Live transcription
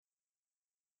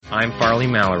I'm Farley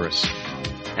Malaris.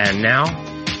 And now,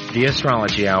 the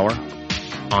Astrology Hour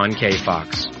on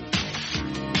KFOX.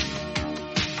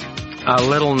 A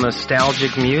little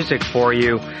nostalgic music for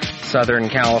you, Southern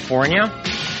California.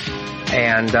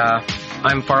 And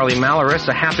I'm Farley Malaris.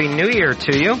 A Happy New Year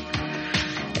to you.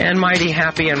 And mighty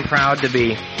happy and proud to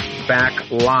be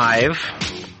back live,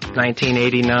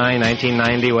 1989,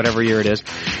 1990, whatever year it is.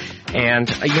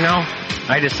 And,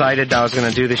 I decided I was going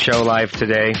to do the show live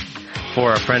today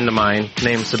for a friend of mine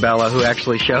named Sabella, who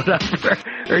actually showed up for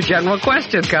her general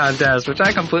question contest, which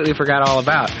I completely forgot all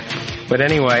about. But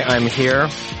anyway, I'm here,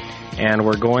 and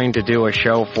we're going to do a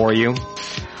show for you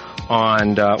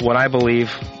on what I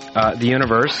believe the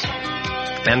universe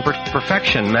and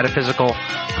perfection, metaphysical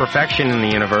perfection in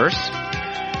the universe.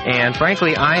 And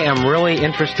frankly, I am really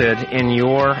interested in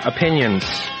your opinions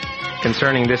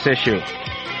concerning this issue.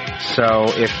 So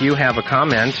if you have a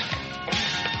comment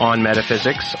on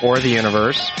metaphysics or the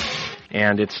universe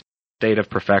and its state of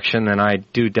perfection, then I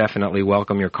do definitely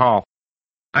welcome your call.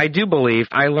 I do believe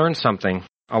I learned something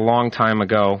a long time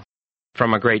ago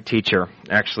from a great teacher,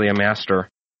 actually a master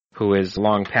who is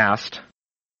long past.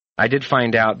 I did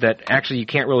find out that actually you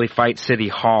can't really fight City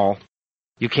Hall.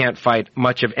 You can't fight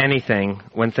much of anything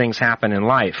when things happen in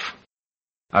life.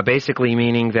 Basically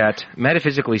meaning that,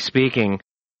 metaphysically speaking,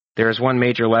 there is one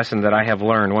major lesson that I have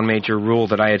learned, one major rule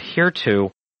that I adhere to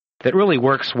that really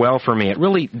works well for me. It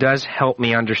really does help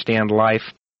me understand life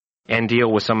and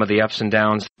deal with some of the ups and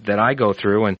downs that I go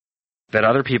through and that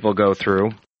other people go through.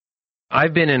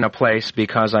 I've been in a place,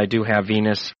 because I do have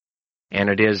Venus, and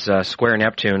it is square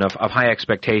Neptune, of high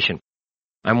expectation.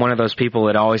 I'm one of those people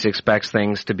that always expects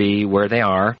things to be where they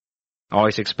are,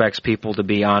 always expects people to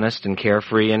be honest and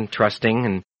carefree and trusting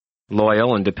and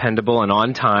loyal and dependable and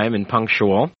on time and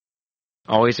punctual.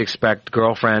 Always expect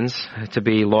girlfriends to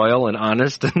be loyal and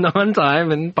honest and on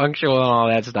time and punctual and all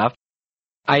that stuff.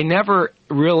 I never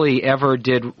really ever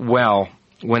did well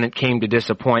when it came to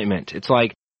disappointment. It's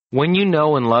like when you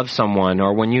know and love someone,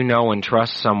 or when you know and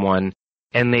trust someone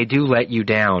and they do let you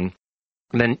down,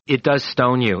 then it does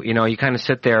stone you. You kind of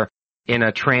sit there in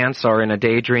a trance or in a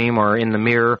daydream or in the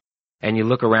mirror and you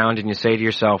look around and you say to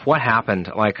yourself, what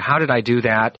happened? Like, how did I do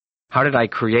that? How did I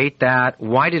create that?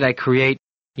 Why did I create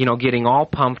getting all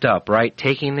pumped up, right?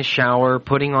 Taking the shower,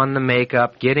 putting on the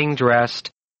makeup, getting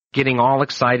dressed, getting all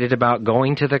excited about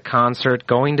going to the concert,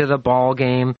 going to the ball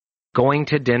game, going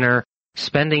to dinner,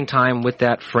 spending time with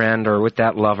that friend or with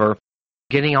that lover,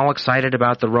 getting all excited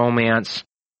about the romance,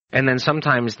 and then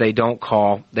sometimes they don't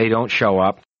call, they don't show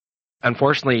up.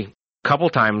 Unfortunately, a couple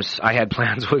times I had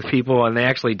plans with people and they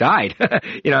actually died.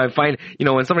 I find,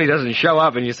 when somebody doesn't show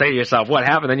up and you say to yourself, what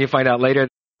happened? Then you find out later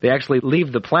they actually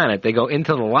leave the planet. They go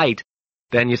into the light.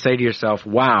 Then you say to yourself,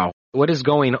 wow, what is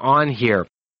going on here?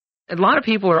 A lot of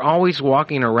people are always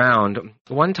walking around.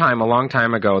 One time, a long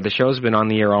time ago, the show's been on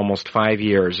the air almost 5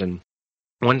 years, and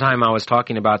one time I was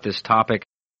talking about this topic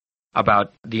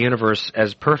about the universe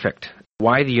as perfect,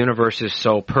 why the universe is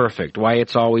so perfect, why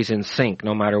it's always in sync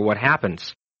no matter what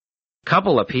happens.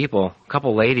 Couple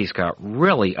ladies got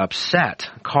really upset,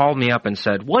 called me up and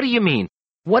said, what do you mean?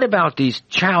 What about these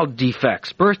child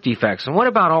defects, birth defects, and what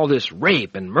about all this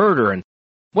rape and murder, and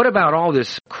what about all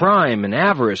this crime and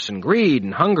avarice and greed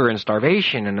and hunger and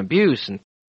starvation and abuse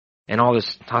and all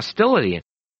this hostility?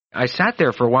 I sat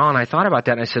there for a while and I thought about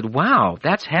that and I said, wow,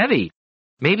 that's heavy.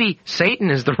 Maybe Satan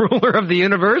is the ruler of the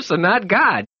universe and not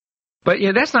God. But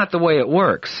that's not the way it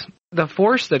works. The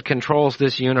force that controls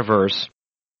this universe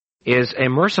is a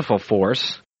merciful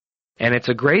force, and it's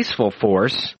a graceful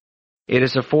force. It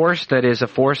is a force that is a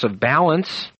force of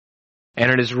balance,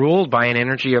 and it is ruled by an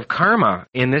energy of karma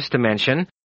in this dimension,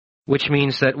 which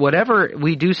means that whatever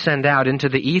we do send out into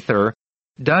the ether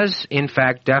does, in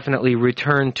fact, definitely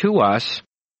return to us.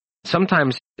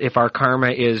 Sometimes if our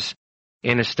karma is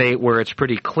in a state where it's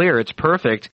pretty clear, it's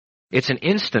perfect, it's an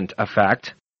instant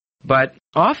effect. But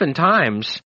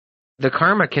oftentimes, the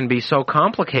karma can be so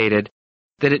complicated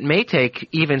that it may take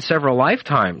even several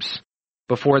lifetimes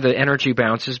before the energy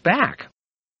bounces back.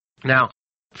 Now,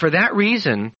 for that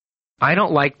reason, I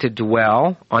don't like to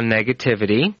dwell on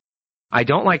negativity. I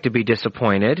don't like to be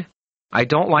disappointed. I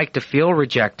don't like to feel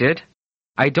rejected.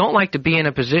 I don't like to be in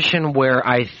a position where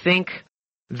I think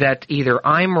that either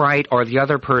I'm right or the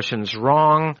other person's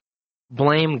wrong,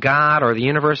 blame God or the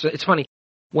universe. It's funny,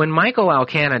 when Michael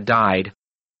Alcana died,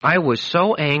 I was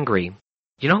so angry.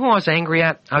 You know who I was angry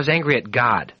at? I was angry at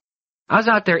God. I was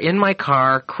out there in my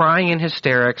car, crying in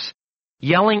hysterics,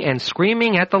 yelling and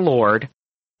screaming at the Lord,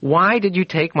 why did you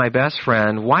take my best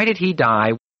friend? Why did he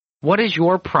die? What is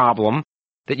your problem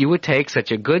that you would take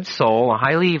such a good soul, a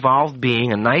highly evolved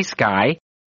being, a nice guy,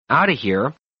 out of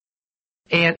here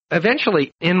And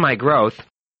eventually, in my growth,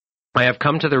 I have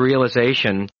come to the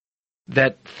realization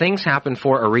that things happen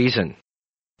for a reason.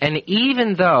 And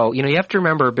even though, you have to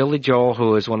remember Billy Joel,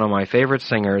 who is one of my favorite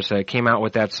singers, came out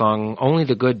with that song, Only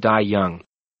the Good Die Young.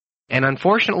 And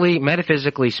unfortunately,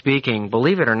 metaphysically speaking,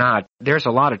 believe it or not, there's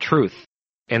a lot of truth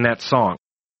in that song.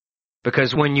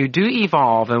 Because when you do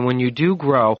evolve and when you do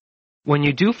grow, when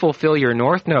you do fulfill your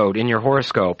north node in your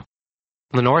horoscope,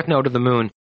 the north node of the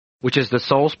moon, which is the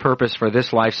soul's purpose for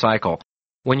this life cycle,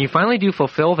 when you finally do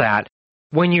fulfill that,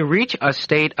 when you reach a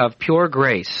state of pure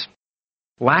grace,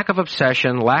 lack of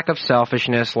obsession, lack of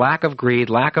selfishness, lack of greed,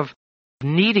 lack of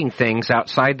needing things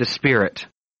outside the spirit,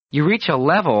 you reach a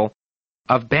level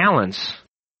of balance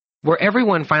where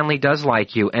everyone finally does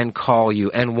like you and call you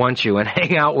and want you and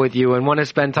hang out with you and want to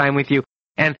spend time with you.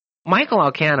 And Michael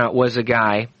Alcana was a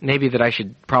guy, maybe that I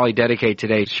should probably dedicate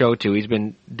today's show to. He's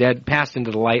been passed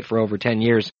into the light for over 10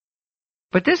 years.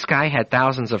 But this guy had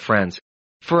thousands of friends.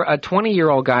 For a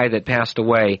 20-year-old guy that passed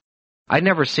away, I'd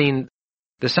never seen.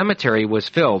 The cemetery was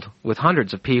filled with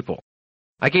hundreds of people.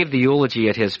 I gave the eulogy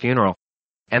at his funeral,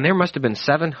 and there must have been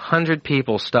 700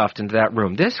 people stuffed into that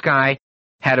room. This guy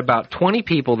had about 20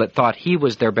 people that thought he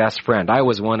was their best friend. I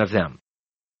was one of them.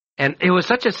 And it was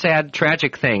such a sad,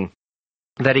 tragic thing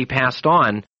that he passed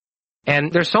on.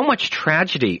 And there's so much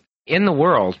tragedy in the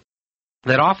world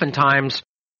that oftentimes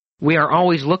we are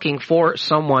always looking for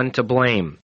someone to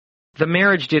blame. The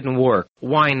marriage didn't work.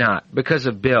 Why not? Because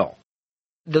of Bill.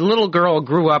 The little girl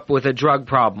grew up with a drug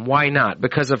problem. Why not?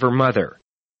 Because of her mother.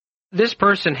 This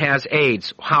person has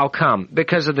AIDS. How come?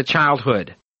 Because of the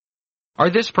childhood. Or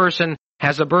this person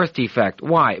has a birth defect.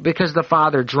 Why? Because the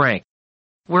father drank.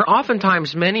 Where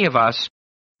oftentimes many of us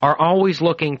are always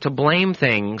looking to blame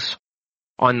things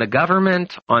on the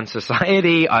government, on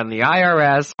society, on the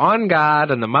IRS, on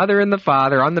God, on the mother and the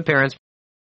father, on the parents.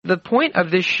 The point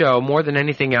of this show, more than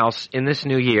anything else in this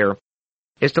new year,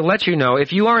 is to let you know,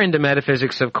 if you are into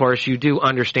metaphysics, of course, you do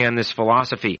understand this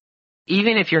philosophy.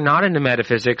 Even if you're not into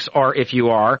metaphysics, or if you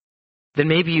are, then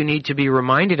maybe you need to be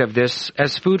reminded of this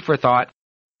as food for thought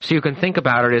so you can think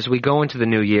about it as we go into the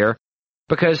new year,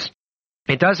 because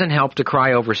it doesn't help to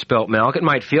cry over spilt milk. It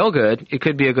might feel good. It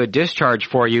could be a good discharge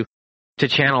for you to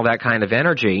channel that kind of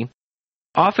energy.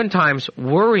 Oftentimes,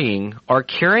 worrying or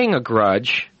carrying a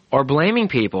grudge or blaming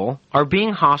people or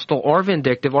being hostile or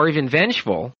vindictive or even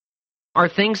vengeful are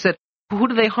things that, who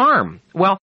do they harm?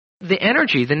 Well, the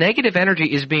energy, the negative energy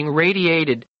is being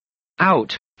radiated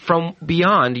out from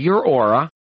beyond your aura,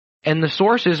 and the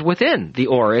source is within the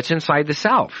aura. It's inside the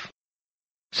self.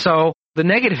 So the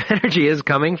negative energy is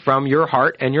coming from your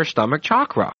heart and your stomach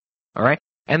chakra. All right?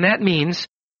 And that means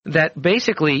that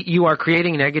basically you are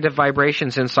creating negative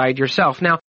vibrations inside yourself.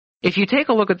 Now, if you take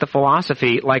a look at the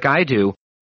philosophy, like I do,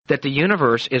 that the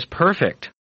universe is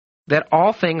perfect, that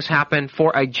all things happen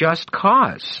for a just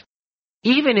cause,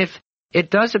 even if it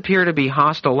does appear to be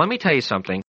hostile, let me tell you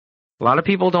something. A lot of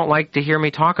people don't like to hear me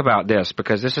talk about this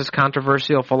because this is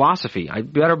controversial philosophy. I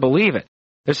better believe it.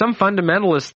 There's some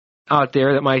fundamentalists out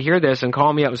there that might hear this and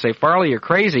call me up and say, Farley, you're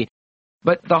crazy.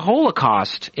 But the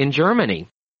Holocaust in Germany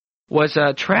was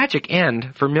a tragic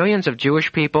end for millions of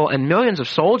Jewish people and millions of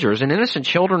soldiers and innocent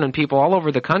children and people all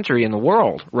over the country and the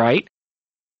world, right?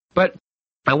 But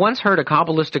I once heard a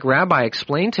Kabbalistic rabbi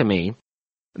explain to me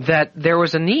that there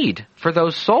was a need for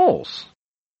those souls.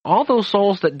 All those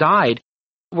souls that died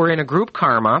were in a group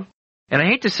karma, and I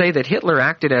hate to say that Hitler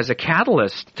acted as a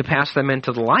catalyst to pass them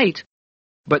into the light,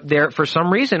 but there, for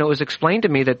some reason, it was explained to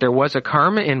me that there was a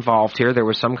karma involved here. There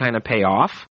was some kind of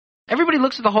payoff. Everybody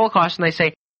looks at the Holocaust and they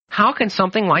say, how can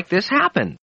something like this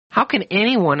happen? How can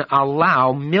anyone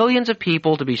allow millions of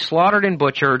people to be slaughtered and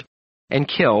butchered and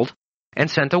killed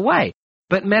and sent away?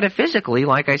 But metaphysically,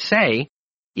 like I say,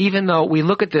 even though we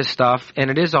look at this stuff and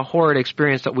it is a horrid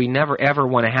experience that we never ever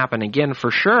want to happen again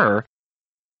for sure,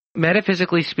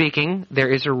 metaphysically speaking, there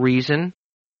is a reason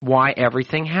why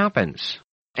everything happens.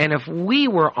 And if we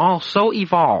were all so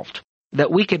evolved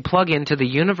that we could plug into the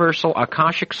universal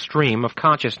Akashic stream of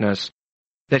consciousness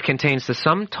that contains the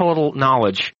sum total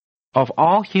knowledge of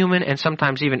all human and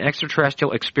sometimes even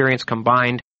extraterrestrial experience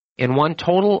combined in one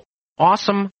total,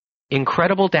 awesome,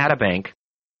 incredible data bank,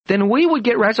 then we would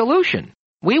get resolution.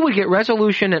 We would get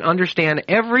resolution and understand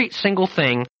every single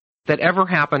thing that ever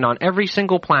happened on every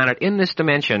single planet in this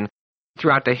dimension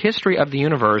throughout the history of the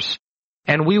universe,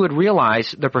 and we would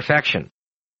realize the perfection.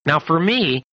 Now, for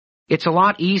me, it's a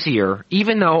lot easier,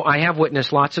 even though I have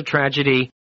witnessed lots of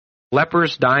tragedy,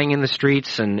 lepers dying in the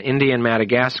streets in India and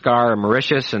Madagascar and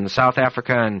Mauritius and South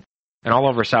Africa and all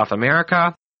over South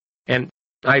America, and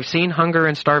I've seen hunger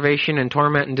and starvation and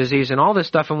torment and disease and all this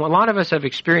stuff, and a lot of us have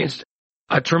experienced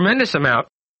a tremendous amount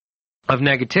of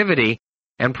negativity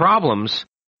and problems,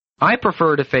 I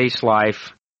prefer to face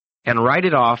life and write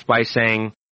it off by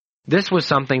saying, this was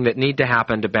something that needed to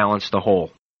happen to balance the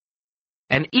whole.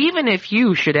 And even if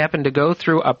you should happen to go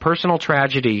through a personal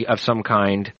tragedy of some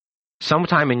kind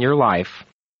sometime in your life,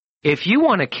 if you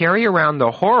want to carry around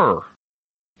the horror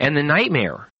and the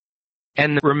nightmare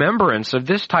and the remembrance of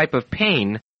this type of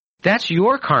pain, that's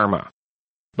your karma.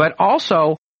 But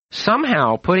also,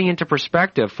 somehow putting into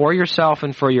perspective for yourself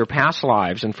and for your past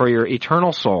lives and for your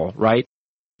eternal soul, right?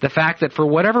 The fact that for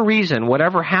whatever reason,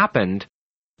 whatever happened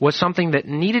was something that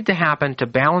needed to happen to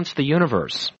balance the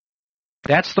universe.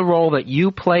 That's the role that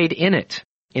you played in it,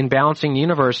 in balancing the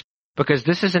universe, because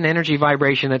this is an energy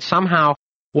vibration that somehow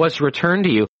was returned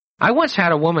to you. I once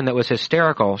had a woman that was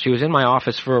hysterical. She was in my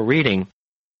office for a reading,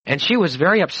 and she was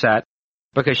very upset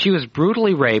because she was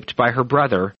brutally raped by her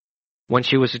brother when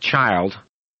she was a child,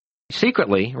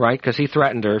 secretly, right, because he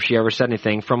threatened her if she ever said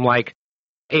anything, from like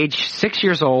age 6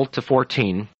 years old to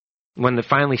 14, when it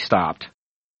finally stopped.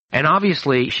 And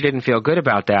obviously, she didn't feel good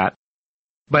about that.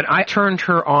 But I turned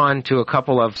her on to a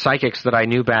couple of psychics that I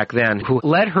knew back then who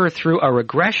led her through a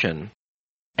regression.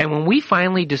 And when we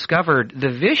finally discovered the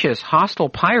vicious, hostile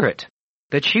pirate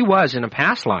that she was in a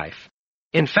past life,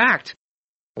 in fact,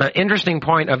 an interesting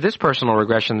point of this personal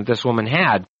regression that this woman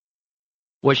had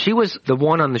was she was the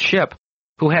one on the ship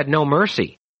who had no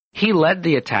mercy. He led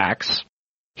the attacks.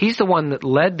 He's the one that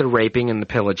led the raping and the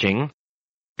pillaging.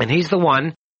 And he's the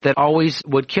one that always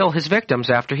would kill his victims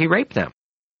after he raped them,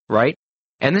 right?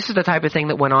 And this is the type of thing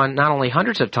that went on not only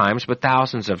hundreds of times, but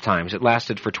thousands of times. It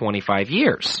lasted for 25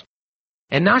 years.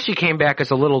 And now she came back as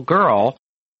a little girl.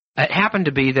 It happened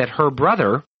to be that her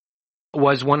brother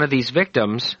was one of these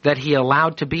victims that he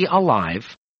allowed to be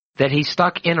alive, that he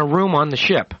stuck in a room on the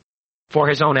ship for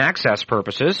his own access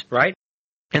purposes, right?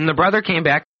 And the brother came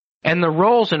back, and the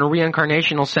roles in a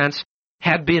reincarnational sense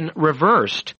had been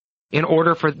reversed in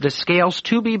order for the scales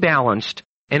to be balanced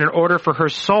and in order for her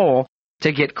soul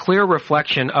to get clear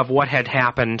reflection of what had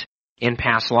happened in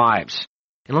past lives.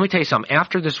 And let me tell you something,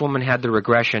 after this woman had the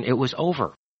regression, it was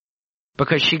over.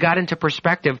 Because she got into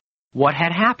perspective what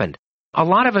had happened. A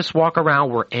lot of us walk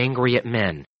around, we're angry at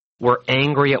men. We're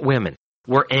angry at women.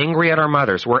 We're angry at our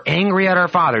mothers. We're angry at our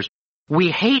fathers. We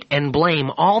hate and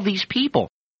blame all these people.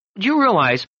 Do you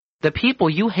realize the people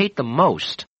you hate the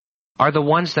most are the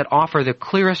ones that offer the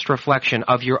clearest reflection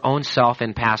of your own self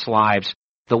in past lives,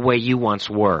 the way you once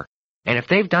were? And if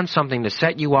they've done something to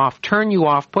set you off, turn you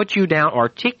off, put you down, or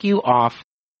tick you off,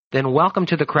 then welcome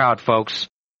to the crowd, folks.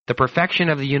 The perfection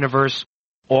of the universe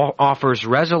offers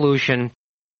resolution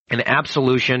and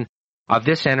absolution of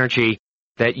this energy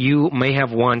that you may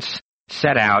have once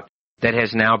set out that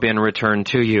has now been returned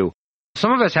to you.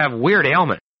 Some of us have weird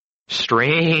ailments,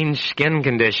 strange skin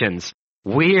conditions,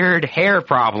 weird hair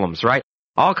problems, right?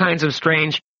 All kinds of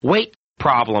strange weight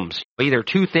problems, either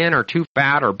too thin or too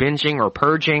fat or binging or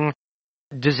purging.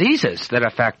 Diseases that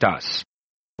affect us,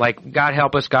 like, God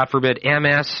help us, God forbid,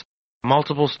 MS,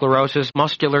 multiple sclerosis,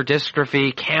 muscular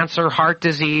dystrophy, cancer, heart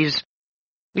disease.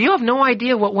 You have no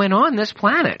idea what went on this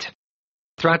planet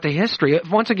throughout the history.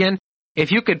 Once again,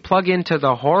 if you could plug into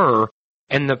the horror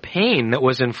and the pain that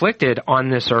was inflicted on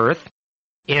this earth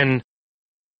in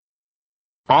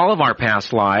all of our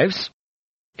past lives,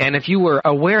 and if you were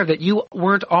aware that you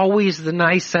weren't always the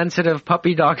nice, sensitive,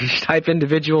 puppy doggish type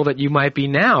individual that you might be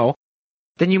now,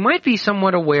 then you might be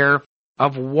somewhat aware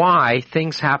of why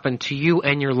things happen to you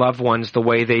and your loved ones the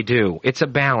way they do. It's a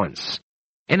balance.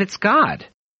 And it's God.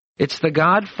 It's the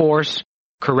God force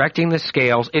correcting the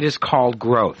scales. It is called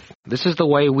growth. This is the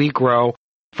way we grow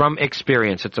from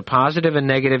experience. It's a positive and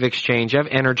negative exchange of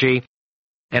energy,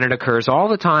 and it occurs all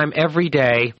the time, every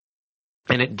day,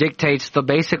 and it dictates the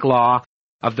basic law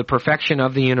of the perfection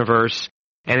of the universe,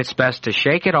 and it's best to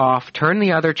shake it off, turn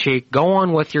the other cheek, go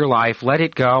on with your life, let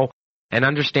it go, and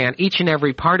understand each and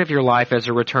every part of your life as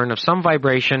a return of some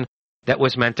vibration that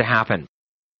was meant to happen.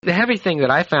 The heavy thing that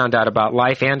I found out about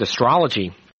life and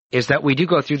astrology is that we do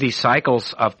go through these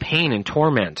cycles of pain and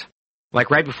torment. Like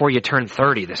right before you turn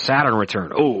 30, the Saturn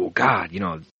return. Oh, God,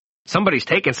 somebody's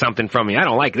taking something from me. I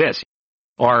don't like this.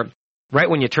 Or right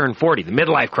when you turn 40, the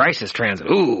midlife crisis transit.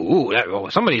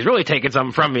 Somebody's really taking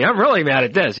something from me. I'm really mad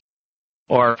at this.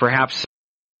 Or perhaps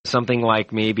something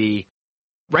like maybe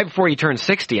right before you turn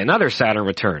 60, another Saturn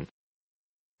return.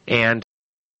 And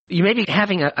you may be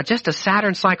having just a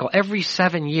Saturn cycle every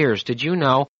 7 years. Did you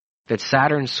know that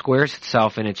Saturn squares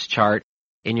itself in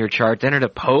your chart, then it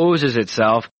opposes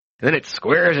itself, and then it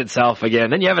squares itself again.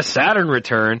 Then you have a Saturn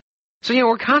return. So,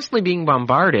 we're constantly being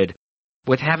bombarded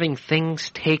with having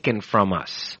things taken from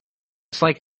us. It's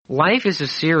like life is a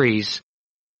series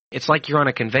It's like you're on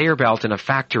a conveyor belt in a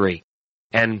factory,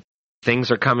 and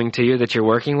things are coming to you that you're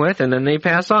working with, and then they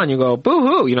pass on. You go,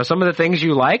 boo-hoo. Some of the things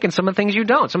you like and some of the things you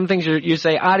don't. Some of the things you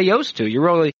say adios to. You're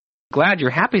really glad, you're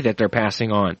happy that they're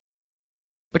passing on.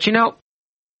 But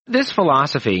this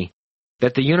philosophy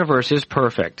that the universe is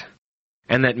perfect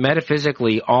and that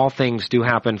metaphysically all things do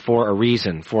happen for a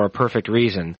reason, for a perfect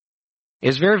reason,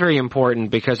 is very, very important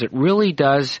because it really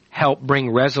does help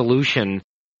bring resolution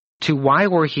to why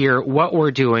we're here, what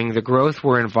we're doing, the growth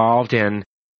we're involved in,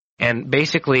 and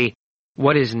basically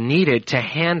what is needed to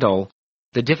handle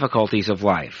the difficulties of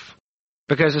life.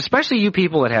 Because especially you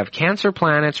people that have Cancer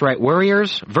planets, right,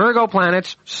 worriers, Virgo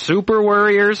planets, super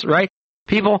worriers, right,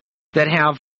 people that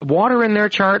have water in their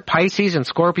chart, Pisces and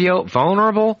Scorpio,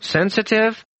 vulnerable,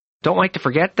 sensitive, don't like to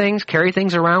forget things, carry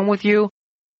things around with you,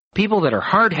 people that are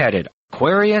hard-headed,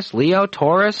 Aquarius, Leo,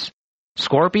 Taurus,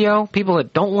 Scorpio, people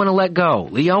that don't want to let go,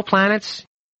 Leo planets,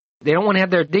 they don't want to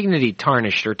have their dignity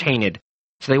tarnished or tainted,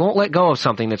 so they won't let go of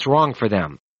something that's wrong for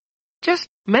them. Just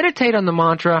meditate on the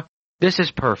mantra, this is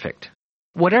perfect.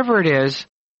 Whatever it is,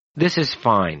 this is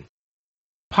fine.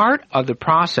 Part of the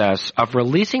process of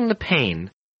releasing the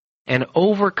pain and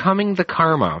overcoming the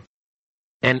karma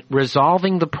and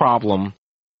resolving the problem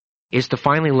is to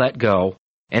finally let go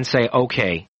and say,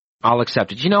 okay, I'll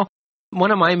accept it.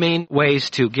 One of my main ways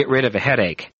to get rid of a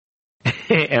headache,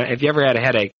 if you ever had a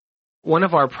headache, one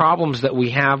of our problems that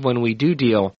we have when we do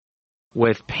deal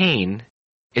with pain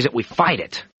is that we fight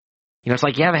it. It's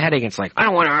like you have a headache and it's like, I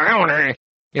don't want to.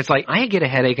 It's like, I get a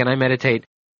headache and I meditate.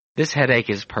 This headache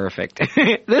is perfect.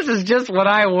 This is just what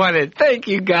I wanted. Thank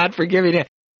you, God, for giving it.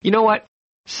 You know what?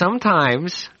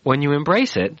 Sometimes when you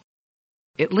embrace it,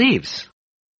 it leaves.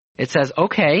 It says,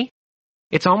 okay.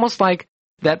 It's almost like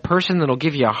that person that'll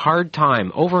give you a hard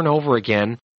time over and over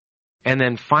again, and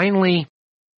then finally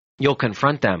you'll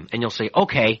confront them and you'll say,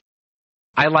 okay,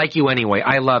 I like you anyway.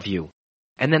 I love you.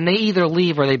 And then they either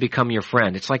leave or they become your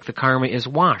friend. It's like the karma is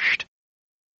washed.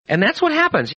 And that's what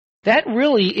happens. That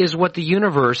really is what the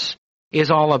universe is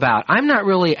all about. I'm not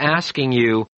really asking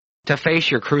you to face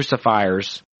your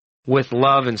crucifiers with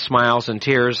love and smiles and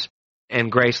tears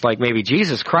and grace like maybe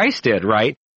Jesus Christ did,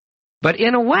 right? But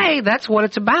in a way, that's what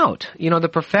it's about. The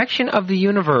perfection of the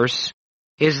universe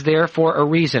is there for a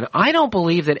reason. I don't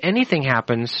believe that anything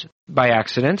happens by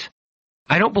accident.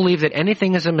 I don't believe that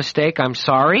anything is a mistake. I'm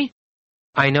sorry.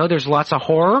 I know there's lots of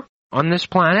horror on this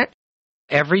planet.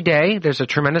 Every day, there's a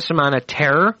tremendous amount of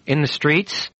terror in the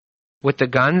streets with the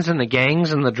guns and the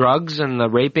gangs and the drugs and the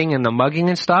raping and the mugging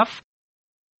and stuff.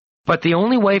 But the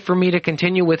only way for me to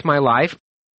continue with my life,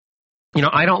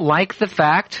 I don't like the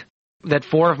fact that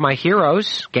 4 of my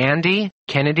heroes, Gandhi,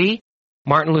 Kennedy,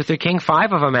 Martin Luther King,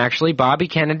 5 of them actually, Bobby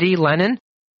Kennedy, Lenin,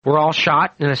 were all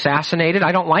shot and assassinated.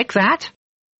 I don't like that.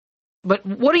 But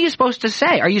what are you supposed to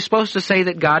say? Are you supposed to say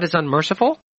that God is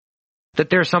unmerciful?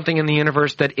 That there's something in the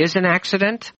universe that is an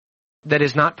accident? That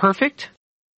is not perfect?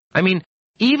 I mean,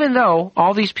 even though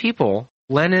all these people,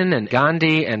 Lenin and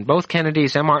Gandhi and both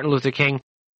Kennedys and Martin Luther King,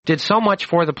 did so much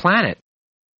for the planet,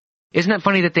 isn't it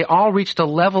funny that they all reached a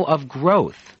level of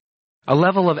growth, a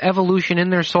level of evolution in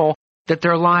their soul, that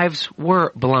their lives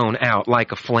were blown out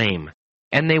like a flame,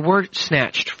 and they were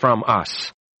snatched from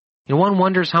us? One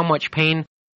wonders how much pain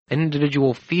an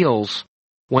individual feels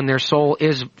when their soul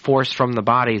is forced from the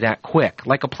body that quick,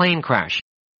 like a plane crash.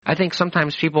 I think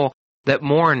sometimes people that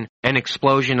mourn an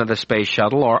explosion of the space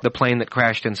shuttle or the plane that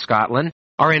crashed in Scotland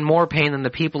are in more pain than the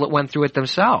people that went through it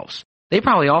themselves. They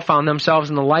probably all found themselves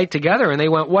in the light together and they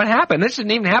went, what happened? This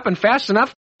didn't even happen fast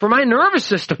enough for my nervous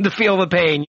system to feel the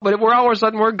pain, but all of a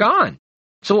sudden we're gone.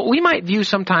 So what we might view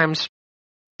sometimes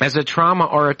as a trauma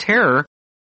or a terror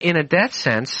in a death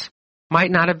sense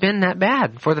might not have been that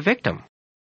bad for the victim.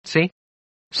 See?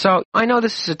 So I know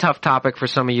this is a tough topic for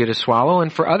some of you to swallow,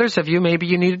 and for others of you, maybe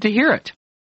you needed to hear it.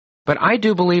 But I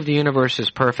do believe the universe is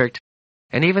perfect,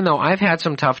 and even though I've had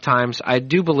some tough times, I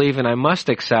do believe and I must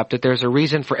accept that there's a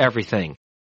reason for everything.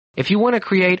 If you want to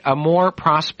create a more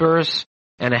prosperous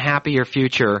and a happier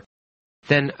future,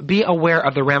 then be aware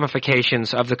of the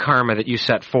ramifications of the karma that you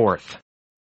set forth.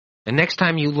 And next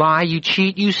time you lie, you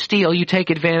cheat, you steal, you take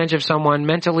advantage of someone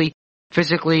mentally,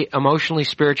 physically, emotionally,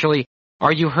 spiritually,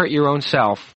 or you hurt your own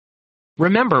self,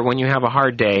 remember when you have a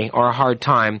hard day or a hard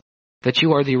time that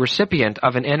you are the recipient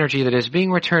of an energy that is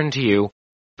being returned to you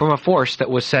from a force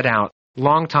that was set out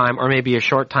long time or maybe a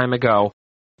short time ago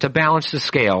to balance the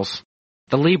scales,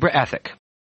 the Libra ethic,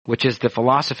 which is the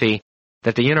philosophy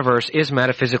that the universe is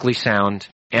metaphysically sound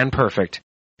and perfect,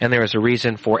 and there is a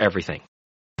reason for everything.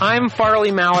 I'm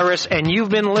Farley Malorus, and you've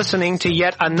been listening to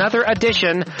yet another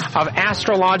edition of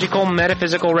Astrological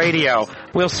Metaphysical Radio.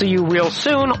 We'll see you real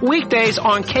soon, weekdays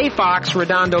on KFOX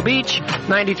Redondo Beach,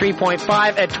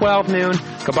 93.5 at 12 noon.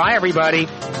 Goodbye, everybody.